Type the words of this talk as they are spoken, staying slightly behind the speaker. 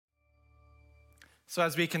So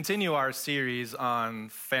as we continue our series on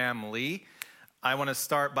family, I want to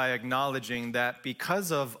start by acknowledging that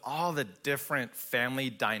because of all the different family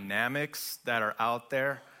dynamics that are out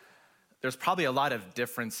there, there's probably a lot of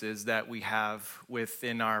differences that we have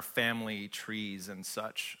within our family trees and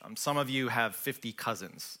such. Some of you have 50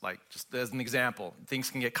 cousins, like just as an example. Things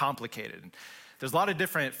can get complicated. There's a lot of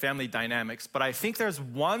different family dynamics, but I think there's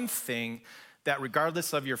one thing that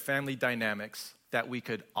regardless of your family dynamics, that we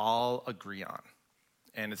could all agree on.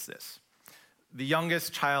 And it's this: the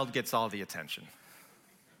youngest child gets all the attention.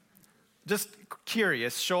 Just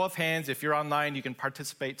curious, show of hands, if you're online, you can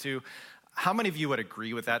participate too. How many of you would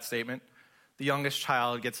agree with that statement? The youngest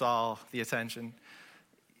child gets all the attention.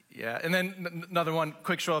 Yeah, and then another one,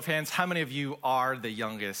 quick show of hands. How many of you are the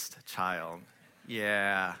youngest child?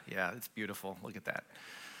 Yeah, it's beautiful. Look at that.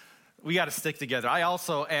 We got to stick together. I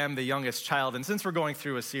also am the youngest child, and since we're going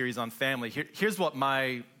through a series on family, here's what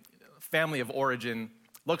my family of origin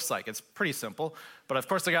looks like. It's pretty simple, but of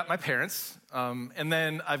course I got my parents, and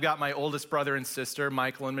then I've got my oldest brother and sister,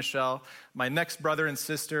 Michael and Michelle, my next brother and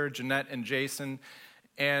sister, Jeanette and Jason,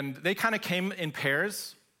 and they kind of came in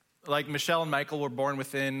pairs. Like Michelle and Michael were born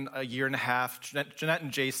within a year and a half. Jeanette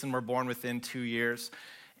and Jason were born within 2 years,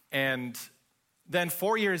 and then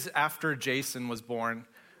 4 years after Jason was born,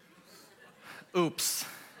 oops,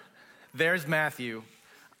 there's Matthew.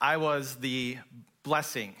 I was the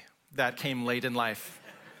blessing that came late in life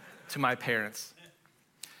to my parents.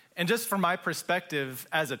 And just from my perspective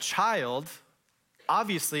as a child,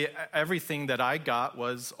 obviously everything that I got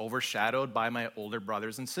was overshadowed by my older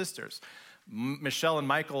brothers and sisters. Michelle and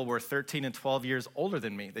Michael were 13 and 12 years older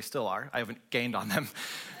than me. They still are. I haven't gained on them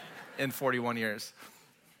in 41 years.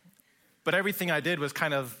 But everything I did was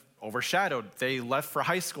kind of overshadowed. They left for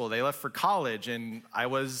high school, they left for college, and I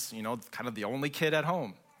was, kind of the only kid at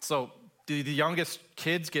home. So do the youngest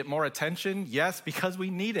kids get more attention? Yes, because we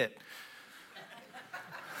need it.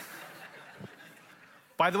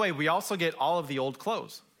 By the way, we also get all of the old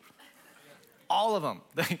clothes. All of them.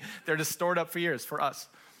 They're just stored up for years for us.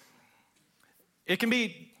 It can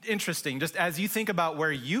be interesting, just as you think about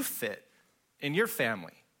where you fit in your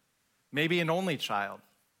family. Maybe an only child.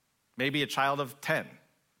 Maybe a child of 10.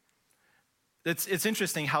 It's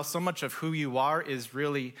interesting how so much of who you are is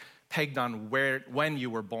really pegged on when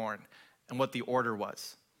you were born and what the order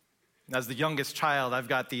was. As the youngest child, I've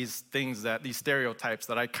got these stereotypes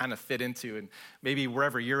that I kind of fit into, and maybe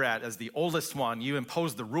wherever you're at, as the oldest one, you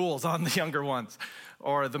impose the rules on the younger ones,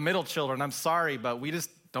 or the middle children. I'm sorry, but we just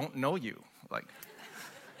don't know you. Like,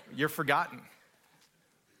 you're forgotten.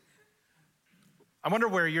 I wonder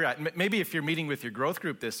where you're at. Maybe if you're meeting with your growth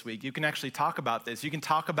group this week, you can actually talk about this. You can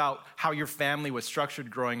talk about how your family was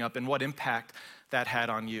structured growing up and what impact that had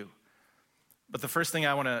on you. But the first thing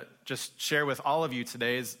I want to just share with all of you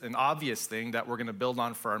today is an obvious thing that we're going to build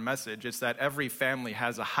on for our message. It's that every family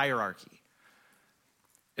has a hierarchy.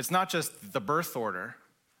 It's not just the birth order,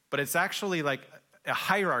 but it's actually like a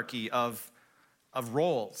hierarchy of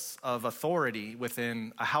roles, of authority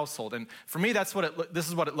within a household. And for me, this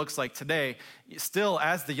is what it looks like today. Still,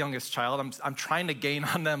 as the youngest child, I'm trying to gain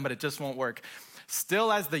on them, but it just won't work.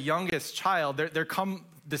 Still, as the youngest child, there come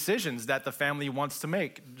decisions that the family wants to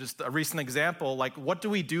make. Just a recent example, like what do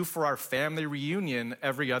we do for our family reunion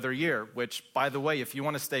every other year? Which, by the way, if you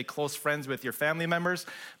want to stay close friends with your family members,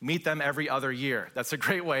 meet them every other year. That's a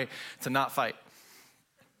great way to not fight.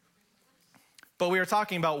 But we are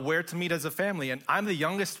talking about where to meet as a family, and I'm the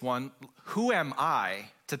youngest one. Who am I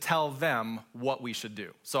to tell them what we should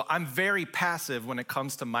do? So I'm very passive when it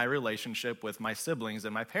comes to my relationship with my siblings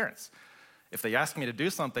and my parents. If they ask me to do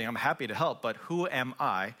something, I'm happy to help, but who am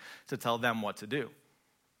I to tell them what to do?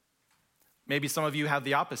 Maybe some of you have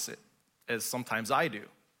the opposite, as sometimes I do.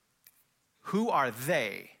 Who are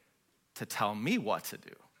they to tell me what to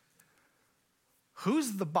do?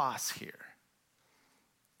 Who's the boss here?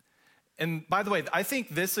 And by the way, I think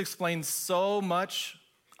this explains so much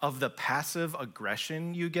of the passive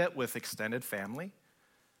aggression you get with extended family.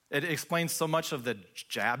 It explains so much of the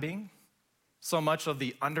jabbing, so much of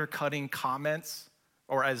the undercutting comments,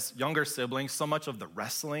 or as younger siblings, so much of the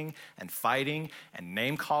wrestling and fighting and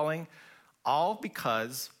name calling, all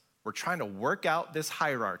because we're trying to work out this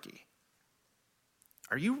hierarchy.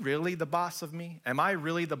 Are you really the boss of me? Am I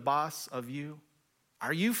really the boss of you?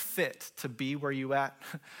 Are you fit to be where you at?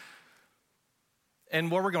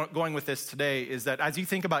 And where we're going with this today is that as you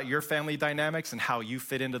think about your family dynamics and how you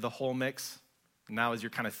fit into the whole mix, now as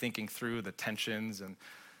you're kind of thinking through the tensions and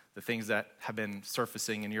the things that have been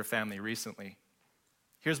surfacing in your family recently,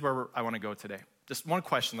 here's where I want to go today. Just one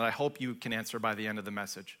question that I hope you can answer by the end of the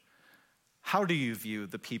message. How do you view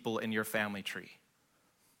the people in your family tree?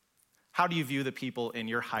 How do you view the people in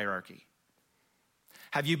your hierarchy?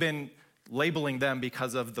 Have you been labeling them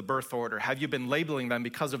because of the birth order? Have you been labeling them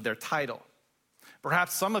because of their title?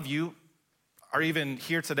 Perhaps some of you are even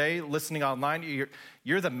here today listening online.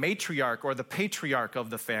 You're the matriarch or the patriarch of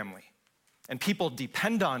the family. And people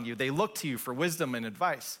depend on you. They look to you for wisdom and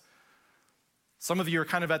advice. Some of you are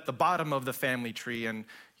kind of at the bottom of the family tree and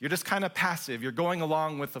you're just kind of passive. You're going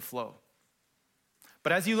along with the flow.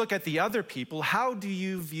 But as you look at the other people, how do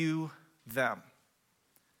you view them?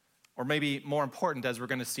 Or maybe more important, as we're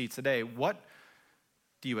going to see today, what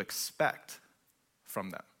do you expect from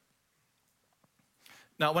them?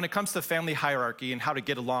 Now, when it comes to family hierarchy and how to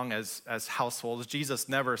get along as households, Jesus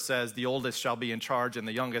never says the oldest shall be in charge and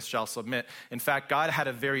the youngest shall submit. In fact, God had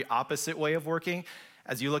a very opposite way of working.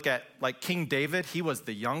 As you look at like King David, he was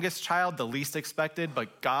the youngest child, the least expected,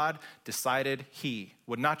 but God decided he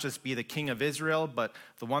would not just be the king of Israel, but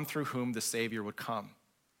the one through whom the Savior would come.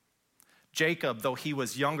 Jacob, though he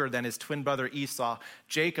was younger than his twin brother Esau,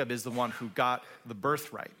 Jacob is the one who got the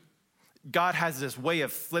birthright. God has this way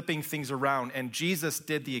of flipping things around, and Jesus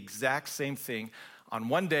did the exact same thing on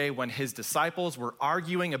one day when his disciples were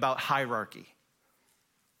arguing about hierarchy.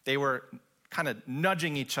 They were kind of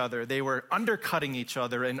nudging each other. They were undercutting each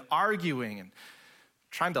other and arguing and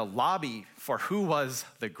trying to lobby for who was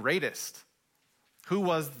the greatest, who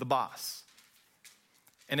was the boss.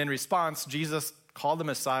 And in response, Jesus called them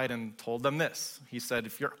aside and told them this. He said,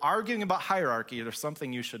 if you're arguing about hierarchy, there's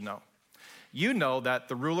something you should know. You know that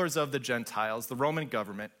the rulers of the Gentiles, the Roman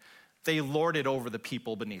government, they lord it over the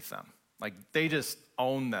people beneath them. Like they just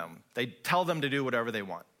own them. They tell them to do whatever they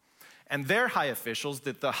want. And their high officials,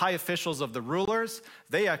 the high officials of the rulers,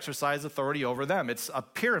 they exercise authority over them. It's a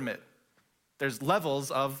pyramid. There's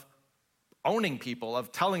levels of owning people,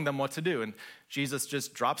 of telling them what to do. And Jesus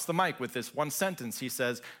just drops the mic with this one sentence. He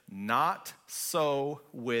says, not so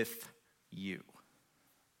with you.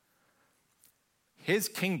 His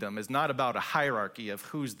kingdom is not about a hierarchy of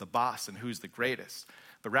who's the boss and who's the greatest,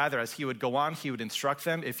 but rather as he would go on, he would instruct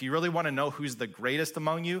them, if you really want to know who's the greatest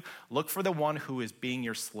among you, look for the one who is being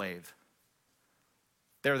your slave.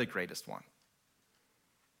 They're the greatest one.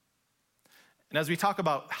 And as we talk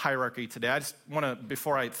about hierarchy today, I just want to,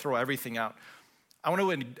 before I throw everything out, I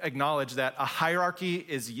want to acknowledge that a hierarchy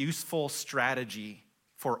is useful strategy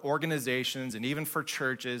for organizations and even for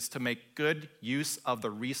churches to make good use of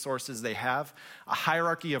the resources they have. A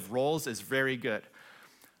hierarchy of roles is very good.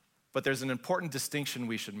 But there's an important distinction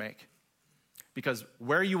we should make. Because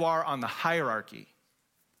where you are on the hierarchy,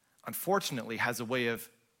 unfortunately, has a way of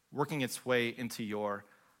working its way into your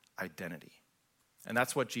identity. And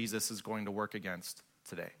that's what Jesus is going to work against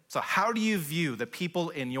today. So how do you view the people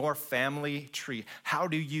in your family tree? How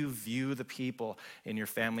do you view the people in your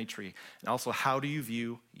family tree? And also, how do you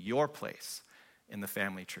view your place in the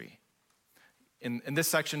family tree? In this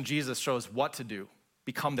section, Jesus shows what to do,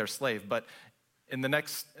 become their slave. But in the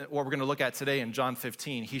next, what we're going to look at today in John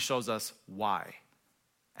 15, he shows us why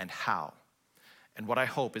and how. And what I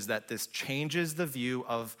hope is that this changes the view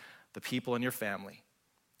of the people in your family.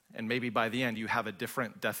 And maybe by the end, you have a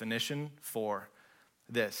different definition for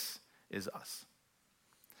this is us.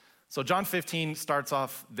 So John 15 starts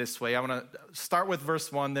off this way. I want to start with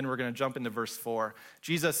verse 1, then we're going to jump into verse 4.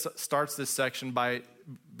 Jesus starts this section by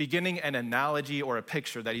beginning an analogy or a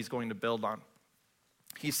picture that he's going to build on.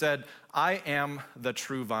 He said, I am the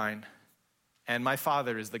true vine, and my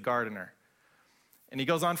Father is the gardener. And he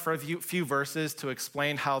goes on for a few verses to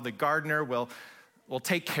explain how the gardener will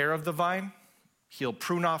take care of the vine. He'll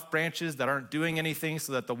prune off branches that aren't doing anything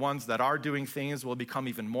so that the ones that are doing things will become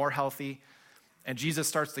even more healthy. And Jesus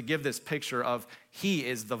starts to give this picture of he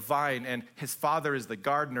is the vine and his Father is the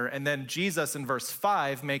gardener. And then Jesus in verse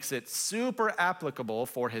 5 makes it super applicable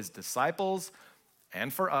for his disciples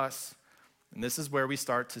and for us. And this is where we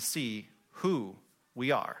start to see who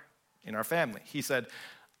we are in our family. He said,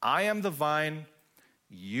 I am the vine,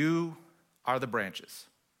 you are the branches.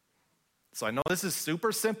 So I know this is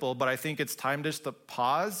super simple, but I think it's time just to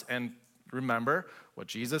pause and remember what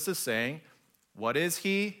Jesus is saying. What is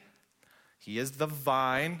he? He is the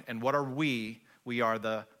vine, and what are we? We are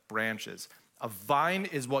the branches. A vine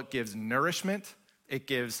is what gives nourishment, it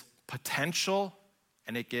gives potential,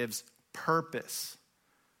 and it gives purpose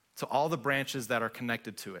to all the branches that are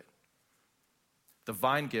connected to it. The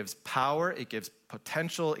vine gives power, it gives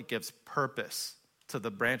potential, it gives purpose to the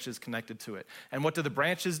branches connected to it. And what do the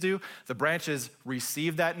branches do? The branches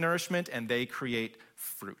receive that nourishment and they create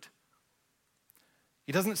fruit.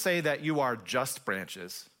 He doesn't say that you are just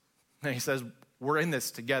branches. He says, we're in this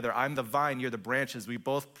together. I'm the vine, you're the branches. We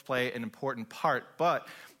both play an important part, but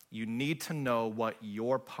you need to know what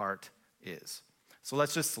your part is. So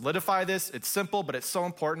let's just solidify this. It's simple, but it's so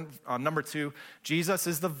important. Number 2, Jesus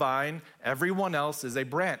is the vine. Everyone else is a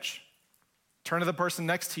branch. Turn to the person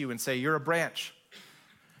next to you and say, you're a branch.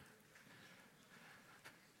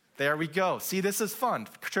 There we go. See, this is fun.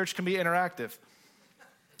 Church can be interactive.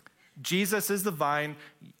 Jesus is the vine.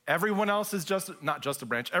 Everyone else is not just a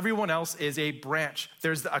branch. Everyone else is a branch.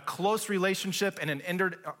 There's a close relationship and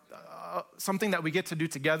something that we get to do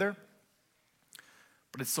together.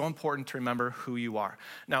 But it's so important to remember who you are.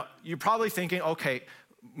 Now, you're probably thinking, okay,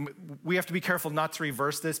 we have to be careful not to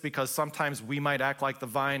reverse this because sometimes we might act like the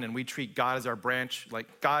vine and we treat God as our branch.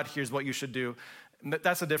 Like, God, here's what you should do.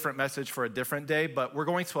 That's a different message for a different day, but we're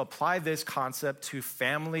going to apply this concept to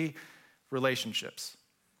family relationships.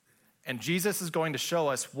 And Jesus is going to show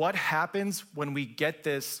us what happens when we get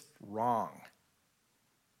this wrong.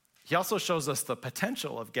 He also shows us the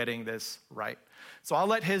potential of getting this right. So I'll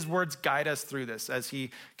let his words guide us through this as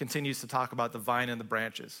he continues to talk about the vine and the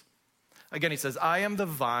branches. Again, he says, I am the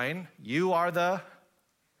vine, you are the...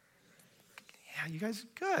 Yeah, you guys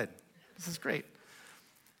are good. This is great.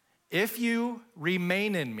 If you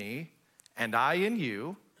remain in me and I in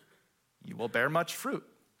you, you will bear much fruit.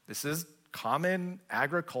 This is common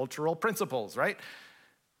agricultural principles, right?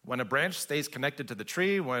 When a branch stays connected to the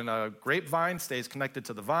tree, when a grapevine stays connected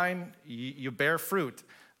to the vine, you bear fruit.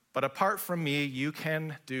 But apart from me, you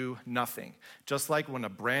can do nothing. Just like when a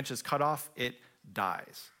branch is cut off, it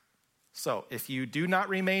dies. So if you do not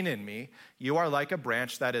remain in me, you are like a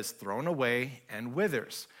branch that is thrown away and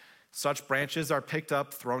withers. Such branches are picked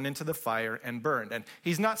up, thrown into the fire, and burned. And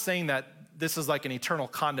he's not saying that this is like an eternal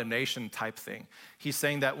condemnation type thing. He's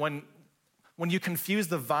saying that when you confuse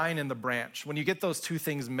the vine and the branch, when you get those two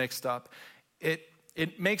things mixed up,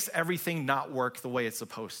 it makes everything not work the way it's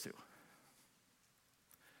supposed to.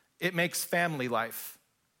 It makes family life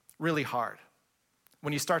really hard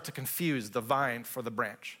when you start to confuse the vine for the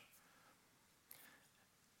branch.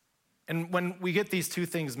 And when we get these two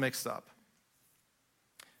things mixed up,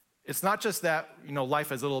 it's not just that,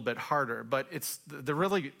 life is a little bit harder, but it's the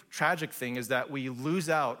really tragic thing is that we lose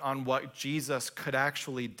out on what Jesus could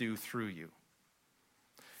actually do through you.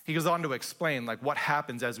 He goes on to explain what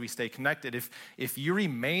happens as we stay connected. If you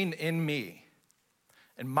remain in me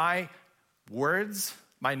and my words,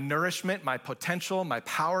 my nourishment, my potential, my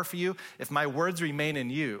power for you, if my words remain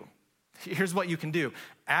in you, here's what you can do.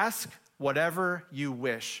 Ask whatever you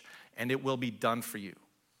wish and it will be done for you.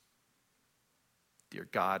 Dear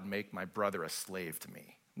God, make my brother a slave to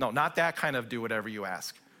me. No, not that kind of do whatever you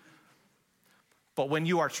ask. But when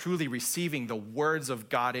you are truly receiving the words of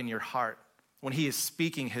God in your heart, when he is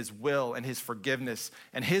speaking his will and his forgiveness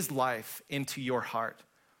and his life into your heart,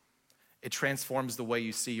 it transforms the way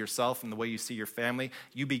you see yourself and the way you see your family.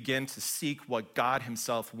 You begin to seek what God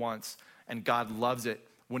himself wants, and God loves it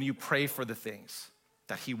when you pray for the things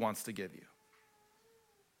that he wants to give you.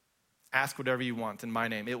 Ask whatever you want in my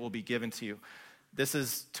name. It will be given to you. This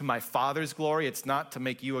is to my Father's glory. It's not to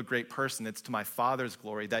make you a great person. It's to my Father's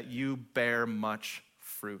glory that you bear much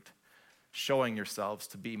fruit, showing yourselves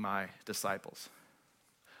to be my disciples.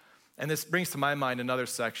 And this brings to my mind another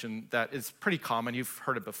section that is pretty common. You've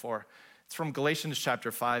heard it before. It's from Galatians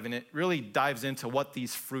chapter 5, and it really dives into what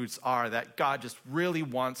these fruits are that God just really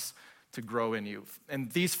wants to grow in you.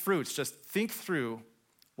 And these fruits, just think through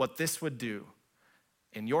what this would do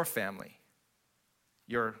in your family,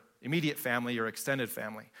 your immediate family, your extended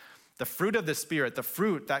family. The fruit of the Spirit, the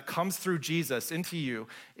fruit that comes through Jesus into you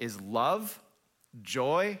is love,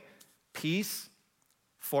 joy, peace,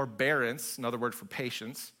 forbearance, another word for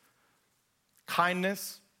patience,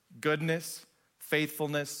 kindness, goodness,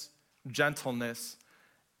 faithfulness, gentleness,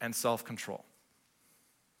 and self-control.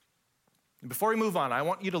 Before we move on, I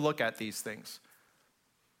want you to look at these things.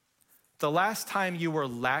 The last time you were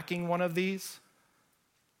lacking one of these,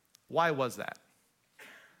 why was that?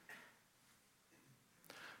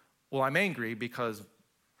 Well, I'm angry because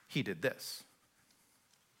he did this.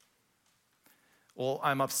 Well,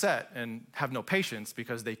 I'm upset and have no patience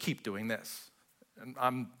because they keep doing this.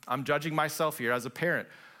 And I'm judging myself here as a parent.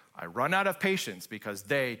 I run out of patience because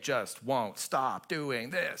they just won't stop doing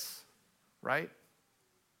this, right?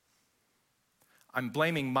 I'm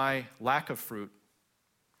blaming my lack of fruit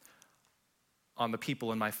on the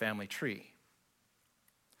people in my family tree.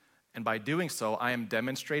 And by doing so, I am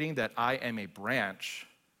demonstrating that I am a branch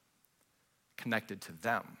connected to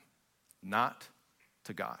them, not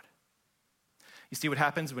to God. You see what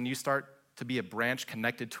happens when you start to be a branch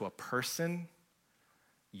connected to a person?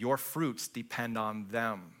 Your fruits depend on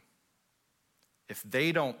them. If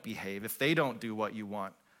they don't behave, if they don't do what you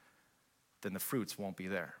want, then the fruits won't be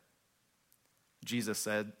there. Jesus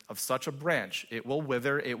said, of such a branch, it will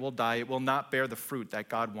wither, it will die, it will not bear the fruit that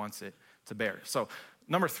God wants it to bear. So,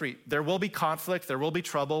 number 3, there will be conflict, there will be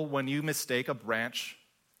trouble when you mistake a branch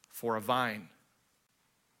for a vine.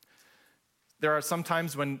 There are some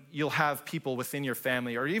times when you'll have people within your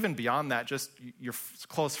family, or even beyond that, just your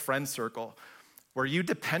close friend circle, where you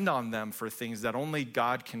depend on them for things that only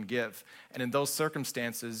God can give. And in those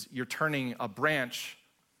circumstances, you're turning a branch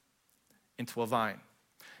into a vine.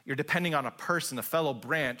 You're depending on a person, a fellow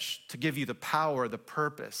branch, to give you the power, the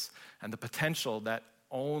purpose, and the potential that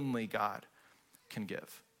only God can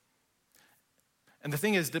give. And the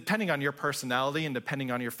thing is, depending on your personality and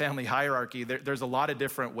depending on your family hierarchy, there's a lot of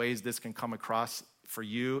different ways this can come across for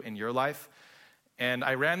you in your life. And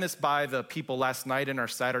I ran this by the people last night in our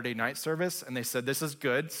Saturday night service, and they said, this is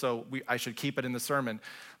good, so I should keep it in the sermon.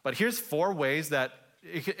 But here's 4 ways that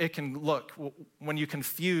it can look when you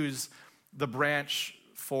confuse the branch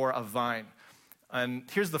for a vine. And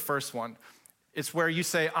here's the first one. It's where you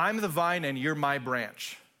say, I'm the vine and you're my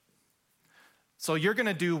branch. So you're going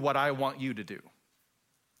to do what I want you to do.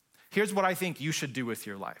 Here's what I think you should do with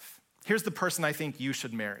your life. Here's the person I think you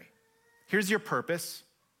should marry. Here's your purpose.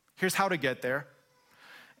 Here's how to get there.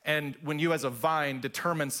 And when you as a vine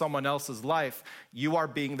determine someone else's life, you are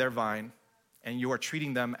being their vine and you are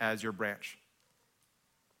treating them as your branch.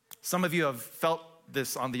 Some of you have felt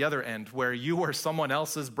this on the other end, where you were someone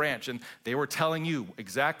else's branch and they were telling you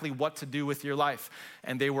exactly what to do with your life,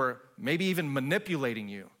 and they were maybe even manipulating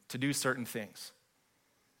you to do certain things.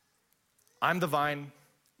 I'm the vine,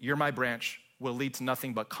 you're my branch, will lead to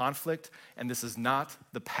nothing but conflict, and this is not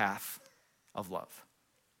the path of love.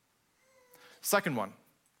 Second one,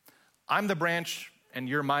 I'm the branch and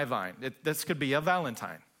you're my vine. This could be a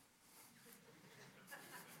Valentine.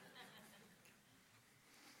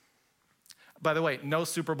 By the way, no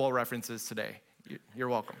Super Bowl references today. You're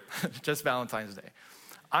welcome. Just Valentine's Day.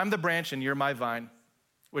 I'm the branch and you're my vine,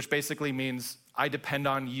 which basically means I depend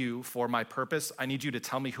on you for my purpose. I need you to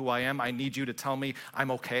tell me who I am. I need you to tell me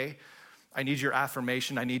I'm okay. I need your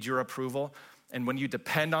affirmation. I need your approval. And when you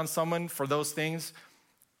depend on someone for those things,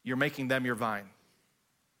 you're making them your vine.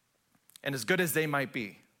 And as good as they might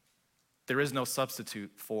be, there is no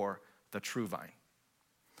substitute for the true vine.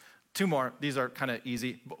 2 more, these are kind of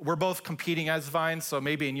easy. We're both competing as vines, so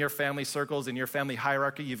maybe in your family circles, in your family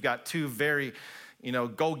hierarchy, you've got 2 very,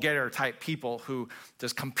 go-getter type people who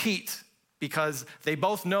just compete because they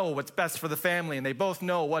both know what's best for the family and they both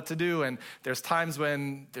know what to do, and there's times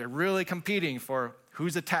when they're really competing for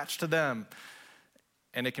who's attached to them,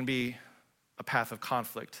 and it can be a path of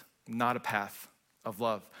conflict, not a path of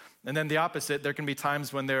love. And then the opposite, there can be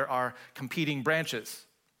times when there are competing branches.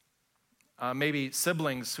 Maybe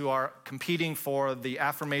siblings who are competing for the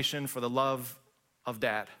affirmation, for the love of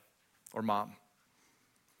dad or mom.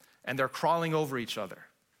 And they're crawling over each other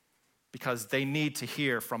because they need to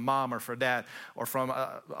hear from mom or from dad or from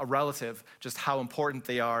a relative just how important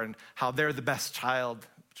they are and how they're the best child,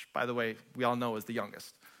 which, by the way, we all know is the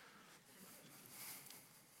youngest.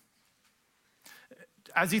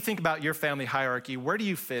 As you think about your family hierarchy, where do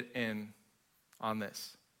you fit in on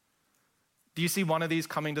this? Do you see one of these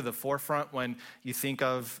coming to the forefront when you think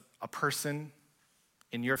of a person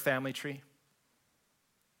in your family tree?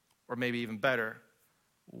 Or maybe even better,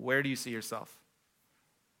 where do you see yourself?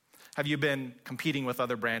 Have you been competing with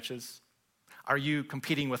other branches? Are you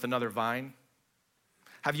competing with another vine?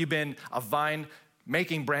 Have you been a vine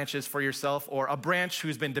making branches for yourself, or a branch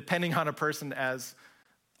who's been depending on a person as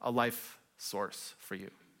a life source for you?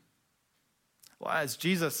 Well, as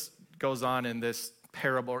Jesus goes on in this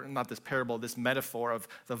parable, or not this parable, this metaphor of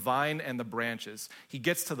the vine and the branches, he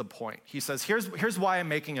gets to the point. He says, here's why I'm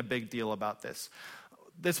making a big deal about this.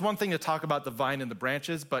 It's one thing to talk about the vine and the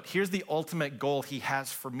branches, but here's the ultimate goal he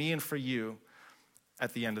has for me and for you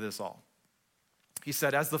at the end of this all. He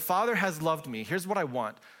said, as the Father has loved me, here's what I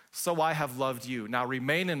want, so I have loved you. Now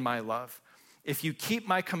remain in my love. If you keep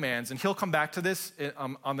my commands, and he'll come back to this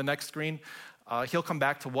on the next screen, he'll come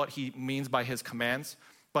back to what he means by his commands.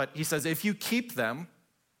 But he says, if you keep them,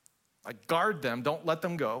 like guard them, don't let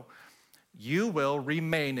them go, you will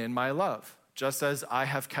remain in my love, just as I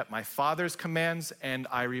have kept my Father's commands and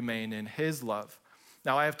I remain in his love.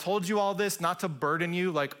 Now, I have told you all this not to burden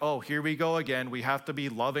you, like, oh, here we go again. We have to be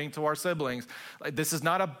loving to our siblings. Like, this is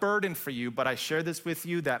not a burden for you, but I share this with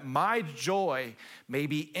you that my joy may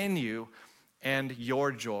be in you and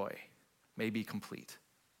your joy may be complete.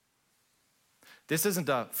 This isn't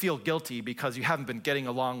a feel guilty because you haven't been getting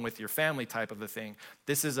along with your family type of a thing.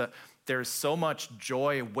 This is there's so much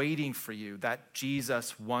joy waiting for you that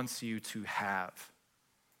Jesus wants you to have.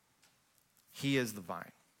 He is the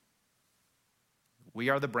vine. We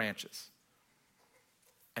are the branches.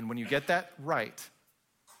 And when you get that right,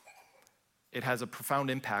 it has a profound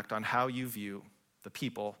impact on how you view the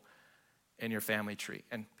people in your family tree.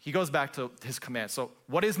 And he goes back to his command. So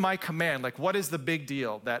what is my command? Like, what is the big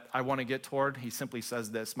deal that I want to get toward? He simply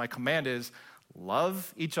says this: my command is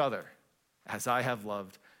love each other as I have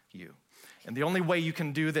loved you. And the only way you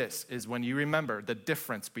can do this is when you remember the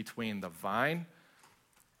difference between the vine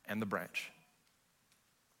and the branch.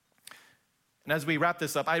 And as we wrap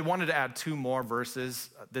this up, I wanted to add 2 more verses.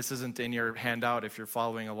 This isn't in your handout if you're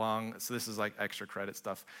following along, so this is like extra credit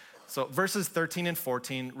stuff. So verses 13 and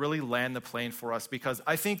 14 really land the plane for us, because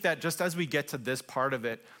I think that just as we get to this part of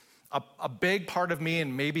it, a big part of me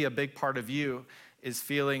and maybe a big part of you is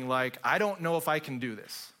feeling like, I don't know if I can do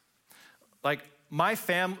this. Like my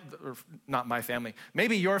family, not my family,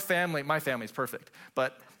 maybe your family, my family's perfect,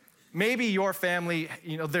 but maybe your family,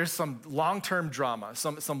 there's some long-term drama,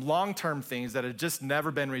 some long-term things that have just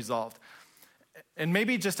never been resolved. And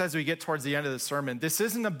maybe just as we get towards the end of the sermon, this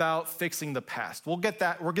isn't about fixing the past. We'll get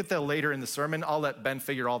that later in the sermon. I'll let Ben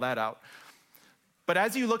figure all that out. But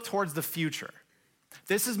as you look towards the future,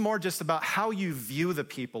 this is more just about how you view the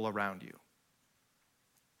people around you.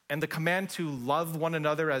 And the command to love one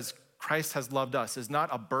another as Christ has loved us is not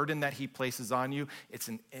a burden that he places on you. It's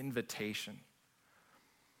an invitation.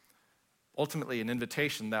 Ultimately, an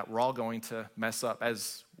invitation that we're all going to mess up,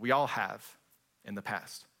 as we all have in the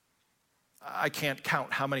past. I can't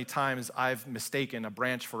count how many times I've mistaken a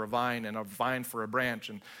branch for a vine and a vine for a branch,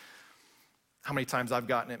 and how many times I've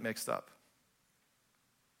gotten it mixed up.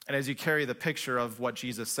 And as you carry the picture of what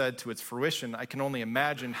Jesus said to its fruition, I can only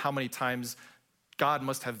imagine how many times God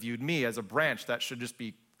must have viewed me as a branch that should just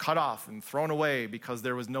be cut off and thrown away because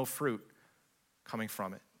there was no fruit coming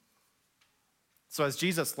from it. So as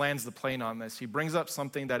Jesus lands the plane on this, he brings up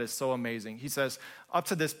something that is so amazing. He says, up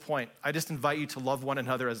to this point, I just invite you to love one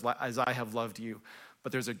another as I have loved you.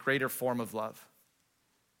 But there's a greater form of love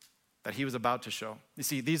that he was about to show. You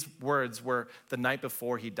see, these words were the night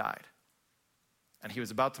before he died. And he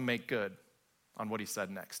was about to make good on what he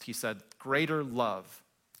said next. He said, greater love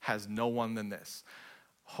has no one than this.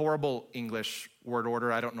 Horrible English word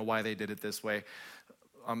order. I don't know why they did it this way.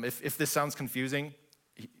 If this sounds confusing,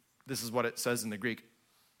 this is what it says in the Greek.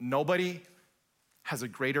 Nobody has a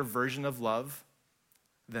greater version of love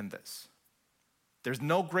than this. There's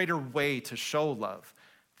no greater way to show love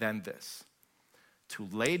than this: to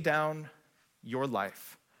lay down your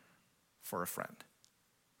life for a friend.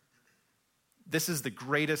 This is the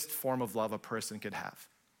greatest form of love a person could have.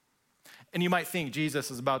 And you might think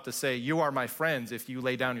Jesus is about to say, you are my friends if you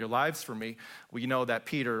lay down your lives for me. We know that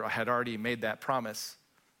Peter had already made that promise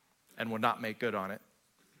and would not make good on it.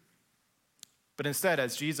 But instead,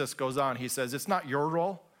 as Jesus goes on, he says, it's not your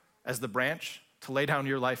role as the branch to lay down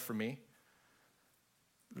your life for me.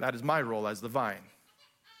 That is my role as the vine,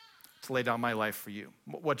 to lay down my life for you.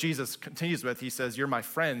 What Jesus continues with, he says, you're my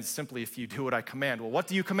friends simply if you do what I command. Well, what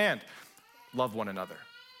do you command? Love one another.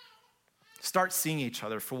 Start seeing each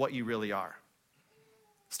other for what you really are.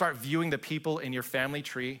 Start viewing the people in your family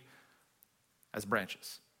tree as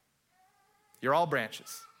branches. You're all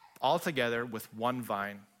branches, all together with one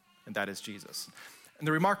vine, and that is Jesus. And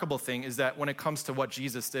the remarkable thing is that when it comes to what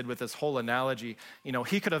Jesus did with this whole analogy,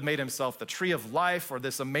 he could have made himself the tree of life or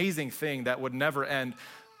this amazing thing that would never end.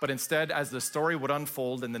 But instead, as the story would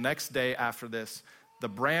unfold in the next day after this, the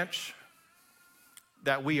branch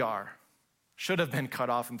that we are should have been cut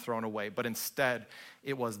off and thrown away, but instead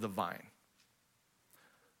it was the vine.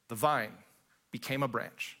 The vine became a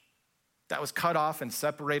branch that was cut off and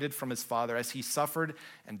separated from his Father as he suffered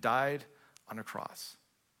and died on a cross,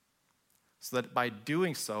 so that by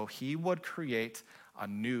doing so, he would create a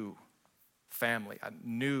new family, a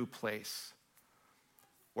new place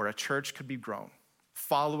where a church could be grown.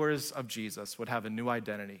 Followers of Jesus would have a new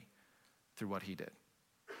identity through what he did.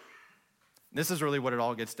 This is really what it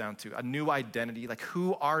all gets down to, a new identity. Like,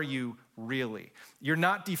 who are you really? You're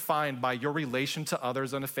not defined by your relation to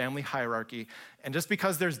others on a family hierarchy. And just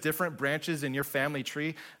because there's different branches in your family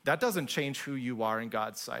tree, that doesn't change who you are in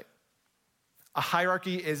God's sight. A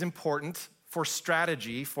hierarchy is important for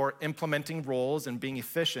strategy, for implementing roles and being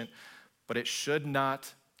efficient, but it should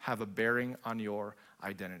not have a bearing on your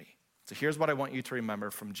identity. So here's what I want you to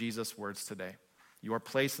remember from Jesus' words today. Your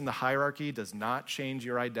place in the hierarchy does not change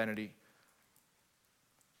your identity.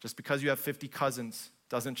 Just because you have 50 cousins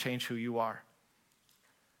doesn't change who you are.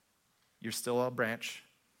 You're still a branch.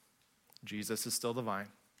 Jesus is still the vine.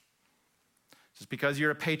 Just because you're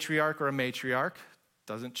a patriarch or a matriarch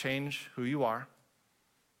doesn't change who you are.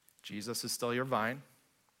 Jesus is still your vine.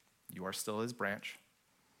 You are still his branch.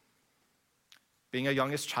 Being a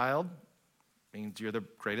youngest child means you're the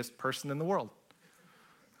greatest person in the world.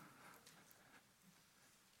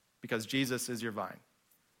 because Jesus is your vine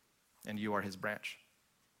and you are his branch.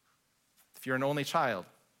 If you're an only child,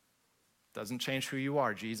 doesn't change who you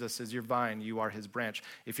are. Jesus is your vine, you are his branch.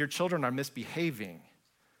 If your children are misbehaving,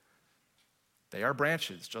 they are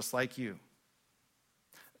branches just like you.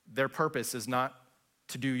 Their purpose is not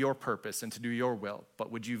to do your purpose and to do your will,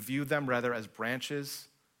 but would you view them rather as branches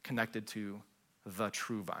connected to the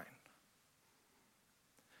true vine?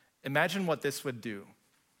 Imagine what this would do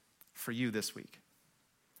for you this week.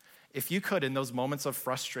 If you could, in those moments of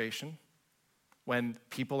frustration, when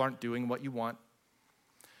people aren't doing what you want,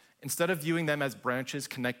 instead of viewing them as branches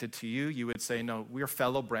connected to you, you would say, no, we're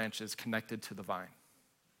fellow branches connected to the vine.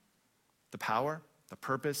 The power, the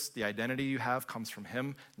purpose, the identity you have comes from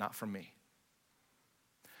him, not from me.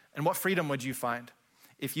 And what freedom would you find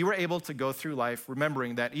if you were able to go through life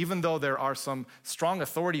remembering that even though there are some strong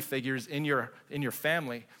authority figures in your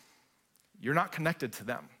family, you're not connected to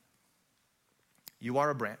them. You are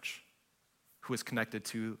a branch who is connected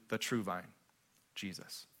to the true vine,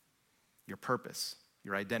 Jesus. Your purpose,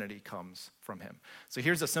 your identity comes from him. So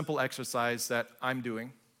here's a simple exercise that I'm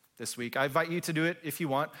doing this week. I invite you to do it if you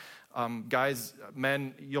want. Guys,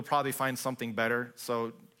 men, you'll probably find something better.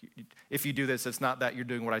 So if you do this, it's not that you're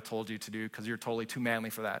doing what I told you to do because you're totally too manly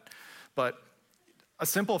for that. But a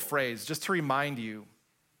simple phrase just to remind you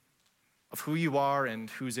of who you are and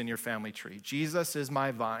who's in your family tree. Jesus is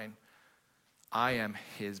my vine. I am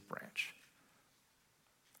his branch.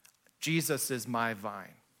 Jesus is my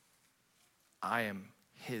vine. I am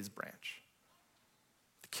his branch.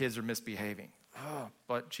 The kids are misbehaving. Oh,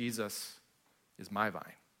 but Jesus is my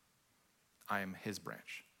vine. I am his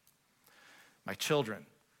branch. My children,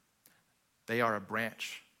 they are a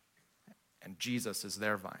branch, and Jesus is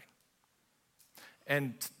their vine.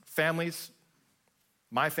 And families,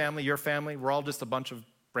 my family, your family, we're all just a bunch of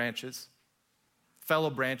branches, fellow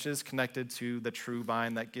branches connected to the true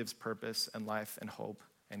vine that gives purpose and life and hope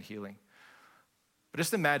and healing. But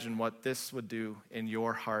just imagine what this would do in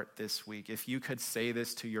your heart this week if you could say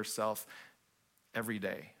this to yourself every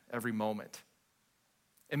day, every moment.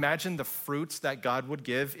 Imagine the fruits that God would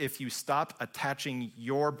give if you stopped attaching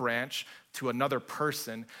your branch to another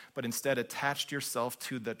person, but instead attached yourself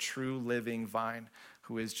to the true living vine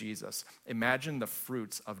who is Jesus. Imagine the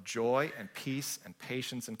fruits of joy and peace and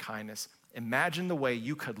patience and kindness. Imagine the way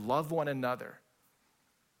you could love one another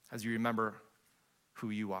as you remember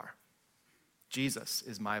who you are. Jesus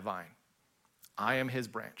is my vine. I am his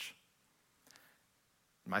branch.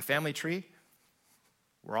 My family tree,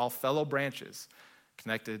 we're all fellow branches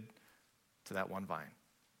connected to that one vine.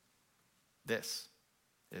 This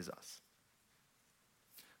is us.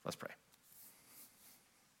 Let's pray.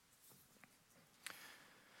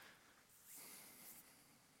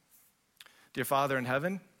 Dear Father in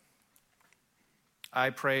heaven, I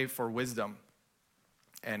pray for wisdom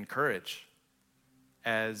and courage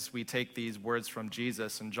as we take these words from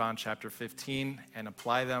Jesus in John chapter 15 and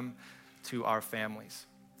apply them to our families.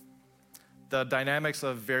 The dynamics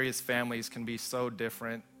of various families can be so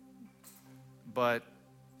different, but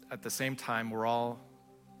at the same time, we're all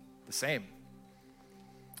the same.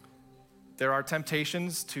 There are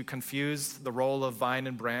temptations to confuse the role of vine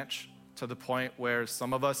and branch to the point where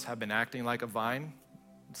some of us have been acting like a vine,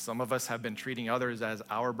 some of us have been treating others as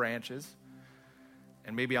our branches,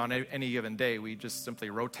 and maybe on any given day, we just simply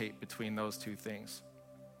rotate between those two things.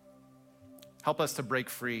 Help us to break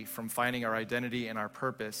free from finding our identity and our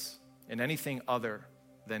purpose in anything other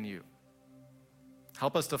than you.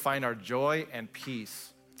 Help us to find our joy and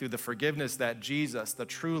peace through the forgiveness that Jesus, the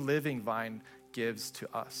true living vine, gives to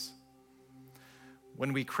us.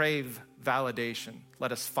 When we crave validation,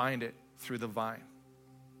 let us find it through the vine.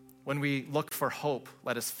 When we look for hope,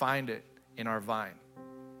 let us find it in our vine.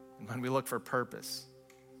 And when we look for purpose,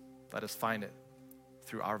 let us find it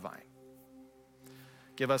through our vine.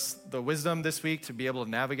 Give us the wisdom this week to be able to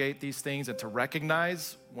navigate these things and to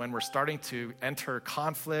recognize when we're starting to enter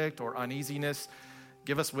conflict or uneasiness.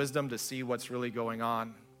 Give us wisdom to see what's really going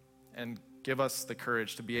on, and give us the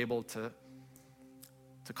courage to be able to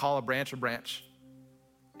call a branch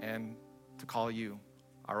and to call you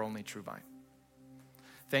our only true vine.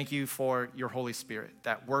 Thank you for your Holy Spirit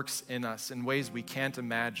that works in us in ways we can't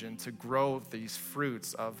imagine to grow these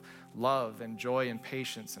fruits of love and joy and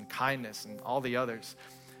patience and kindness and all the others.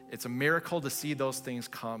 It's a miracle to see those things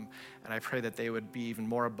come, and I pray that they would be even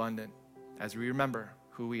more abundant as we remember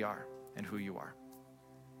who we are and who you are.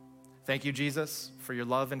 Thank you, Jesus, for your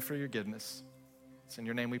love and for your goodness. It's in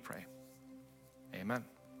your name we pray. Amen.